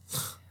matter,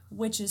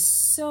 which is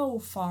so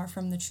far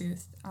from the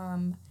truth.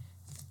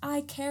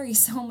 I carry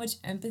so much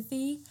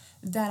empathy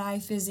that I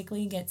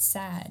physically get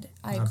sad.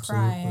 I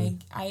cry.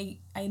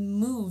 I'm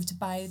moved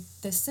by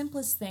the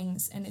simplest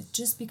things, and it's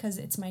just because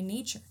it's my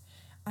nature.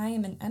 I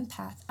am an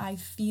empath. I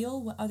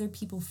feel what other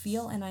people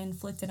feel, and I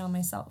inflict it on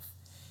myself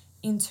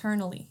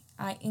internally.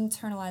 I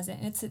internalize it,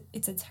 and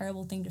it's a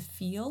terrible thing to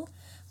feel,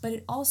 but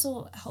it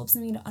also helps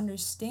me to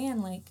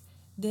understand, like,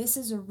 this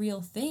is a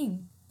real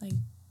thing. Like,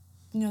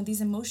 these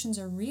emotions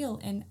are real,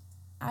 and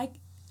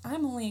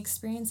I'm only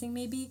experiencing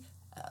maybe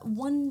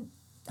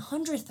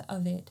 1/100th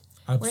of it.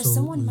 Absolutely. Whereas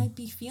someone might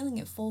be feeling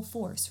it full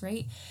force,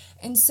 right?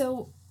 And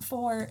so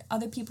for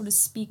other people to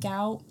speak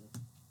out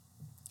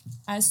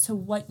as to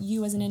what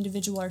you as an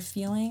individual are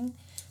feeling,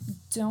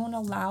 don't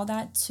allow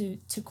that to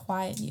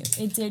quiet you.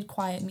 It did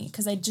quiet me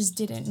because I just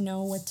didn't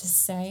know what to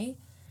say.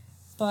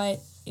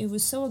 But it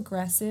was so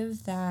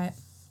aggressive that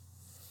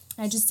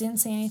I just didn't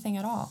say anything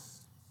at all.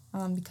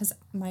 Because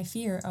my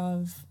fear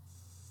of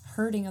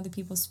hurting other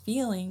people's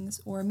feelings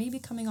or maybe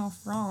coming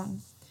off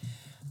wrong.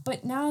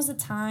 But now's the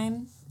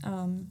time.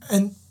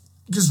 And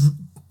just...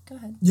 Go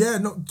ahead. Yeah,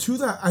 no, to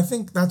that, I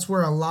think that's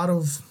where a lot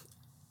of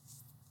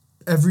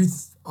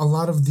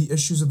the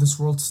issues of this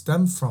world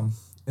stem from.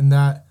 In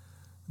that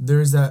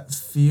there's that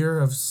fear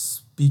of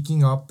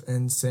speaking up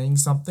and saying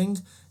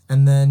something,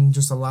 and then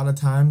just a lot of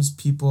times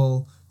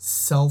people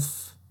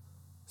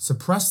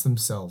self-suppress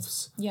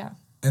themselves. Yeah.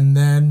 And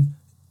then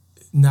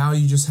now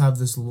you just have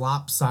this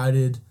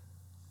lopsided,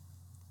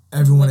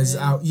 everyone is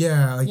out.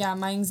 Yeah. Like, yeah,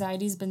 my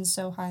anxiety's been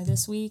so high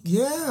this week.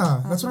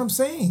 Yeah, that's what I'm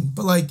saying.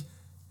 But, like,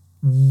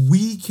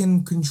 we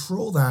can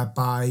control that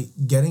by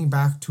getting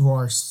back to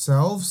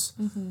ourselves,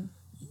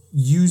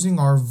 using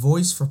our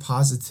voice for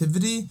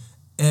positivity,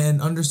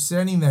 and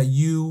understanding that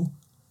you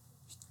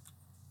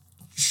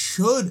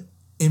should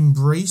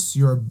embrace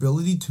your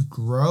ability to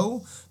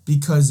grow.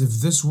 Because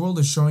if this world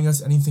is showing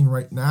us anything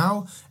right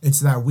now,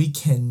 it's that we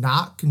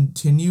cannot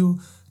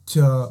continue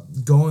to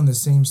go in the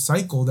same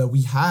cycle that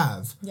we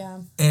have.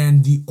 Yeah.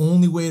 And the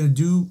only way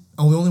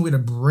to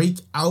break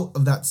out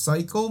of that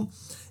cycle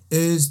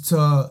is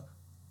to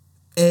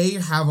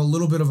have a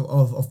little bit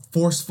of a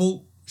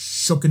forceful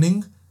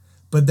shookening,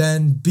 but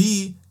then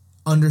B,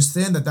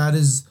 understand that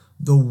is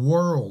the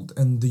world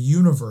and the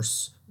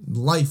universe,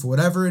 life,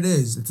 whatever it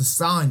is, it's a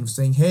sign of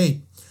saying,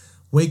 hey,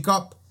 wake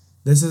up.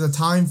 This is a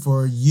time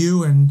for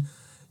you and,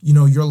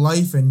 your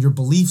life and your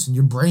beliefs and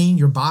your brain,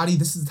 your body.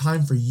 This is the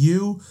time for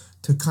you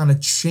to kind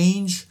of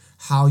change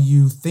how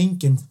you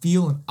think and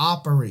feel and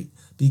operate,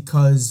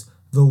 because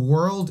the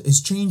world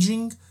is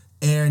changing.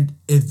 And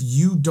if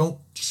you don't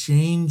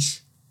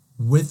change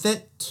with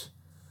it,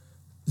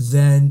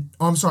 then,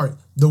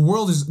 the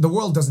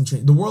world doesn't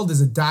change. The world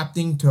is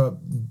adapting to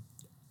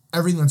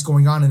everything that's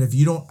going on. And if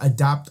you don't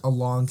adapt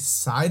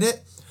alongside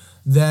it,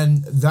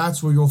 then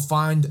that's where you'll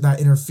find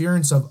that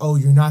interference of, oh,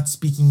 you're not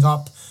speaking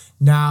up.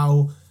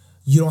 Now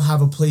you don't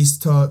have a place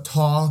to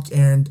talk,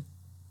 and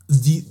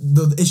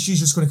the issue is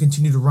just going to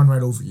continue to run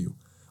right over you.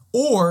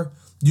 Or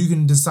you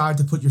can decide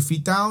to put your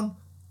feet down,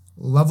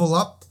 level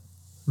up,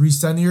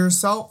 recenter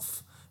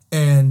yourself,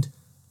 and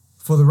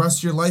for the rest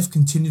of your life,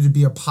 continue to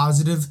be a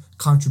positive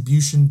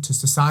contribution to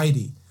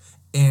society.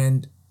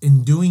 And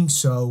in doing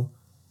so,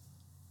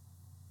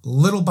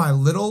 little by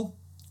little,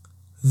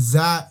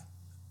 that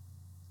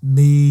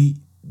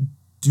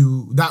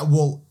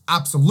will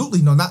absolutely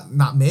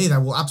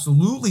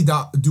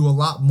do a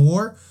lot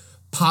more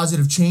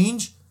positive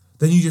change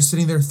than you just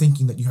sitting there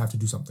thinking that you have to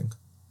do something.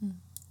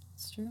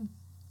 It's true.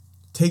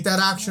 Take that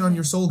action on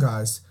your soul,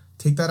 guys.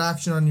 Take that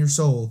action on your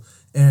soul.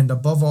 And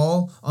above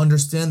all,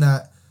 understand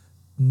that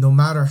no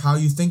matter how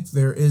you think,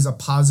 there is a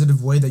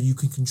positive way that you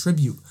can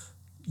contribute.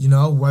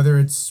 Whether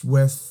it's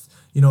with,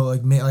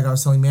 like I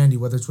was telling Mandy,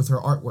 whether it's with her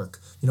artwork,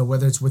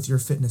 whether it's with your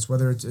fitness,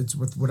 whether it's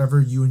with whatever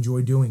you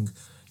enjoy doing.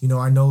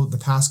 I know the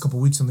past couple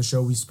weeks on the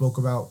show, we spoke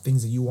about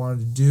things that you wanted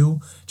to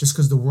do. Just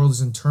because the world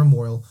is in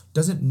turmoil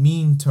doesn't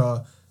mean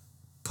to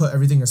put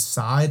everything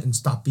aside and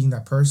stop being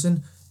that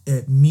person.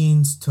 It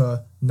means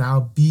to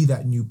now be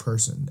that new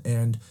person.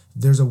 And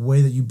there's a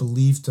way that you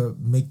believe to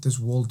make this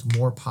world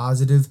more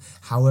positive.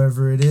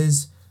 However it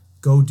is,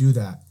 go do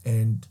that.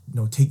 And,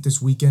 take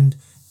this weekend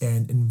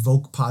and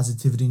invoke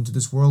positivity into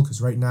this world,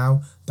 because right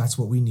now, that's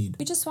what we need.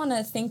 We just want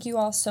to thank you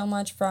all so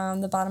much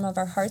from the bottom of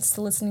our hearts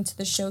to listening to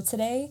the show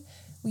today.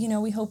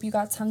 We hope you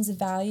got tons of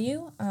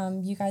value.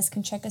 You guys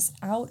can check us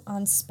out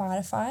on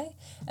Spotify,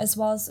 as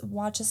well as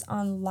watch us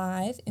on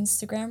live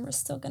Instagram. We're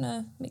still going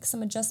to make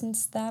some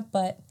adjustments to that,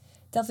 but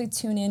definitely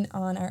tune in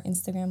on our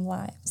Instagram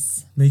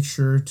lives. Make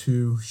sure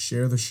to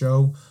share the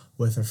show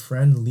with a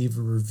friend. Leave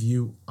a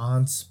review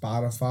on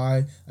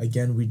Spotify.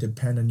 Again, we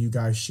depend on you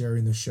guys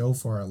sharing the show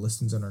for our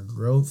listens and our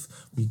growth.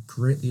 We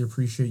greatly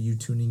appreciate you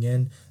tuning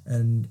in.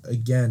 And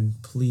again,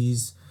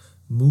 please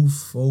move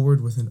forward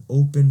with an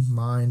open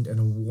mind and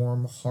a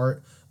warm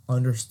heart.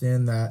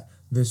 Understand that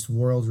this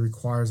world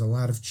requires a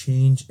lot of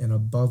change, and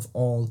above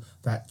all,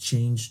 that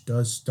change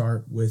does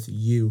start with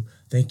you.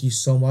 Thank you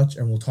so much,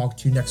 and we'll talk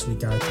to you next week,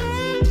 guys.